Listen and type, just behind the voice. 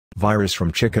Virus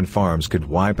from chicken farms could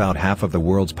wipe out half of the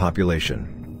world's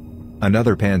population.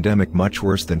 Another pandemic much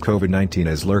worse than COVID-19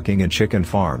 is lurking in chicken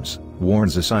farms,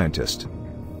 warns a scientist.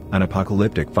 An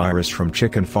apocalyptic virus from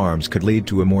chicken farms could lead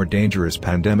to a more dangerous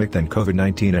pandemic than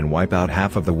COVID-19 and wipe out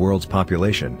half of the world's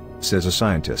population, says a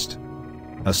scientist.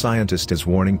 A scientist is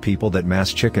warning people that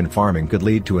mass chicken farming could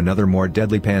lead to another more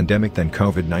deadly pandemic than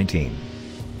COVID-19.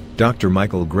 Dr.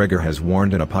 Michael Gregor has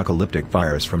warned an apocalyptic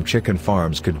virus from chicken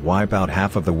farms could wipe out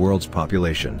half of the world's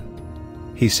population.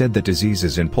 He said that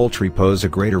diseases in poultry pose a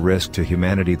greater risk to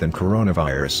humanity than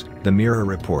coronavirus, the Mirror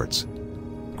reports.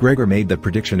 Gregor made the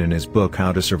prediction in his book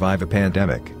How to Survive a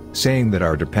Pandemic, saying that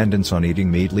our dependence on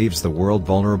eating meat leaves the world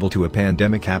vulnerable to a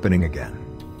pandemic happening again.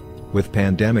 With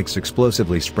pandemics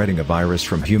explosively spreading a virus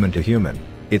from human to human,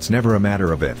 it's never a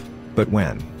matter of if, but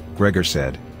when, Gregor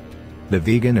said. The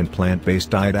vegan and plant-based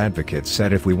diet advocate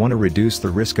said if we want to reduce the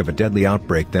risk of a deadly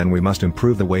outbreak, then we must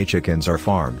improve the way chickens are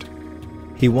farmed.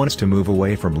 He wants to move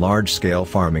away from large-scale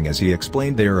farming, as he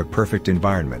explained they are a perfect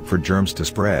environment for germs to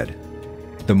spread.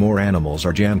 The more animals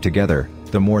are jammed together,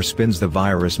 the more spins the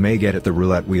virus may get at the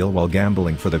roulette wheel while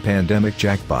gambling for the pandemic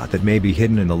jackpot that may be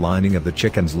hidden in the lining of the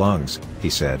chicken's lungs, he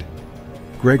said.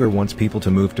 Gregor wants people to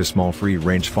move to small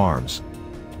free-range farms.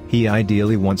 He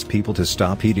ideally wants people to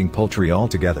stop eating poultry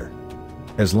altogether.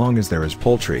 As long as there is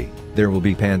poultry, there will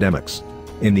be pandemics.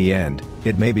 In the end,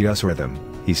 it may be us or them,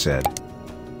 he said.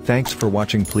 Thanks for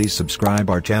watching. Please subscribe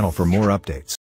our channel for more updates.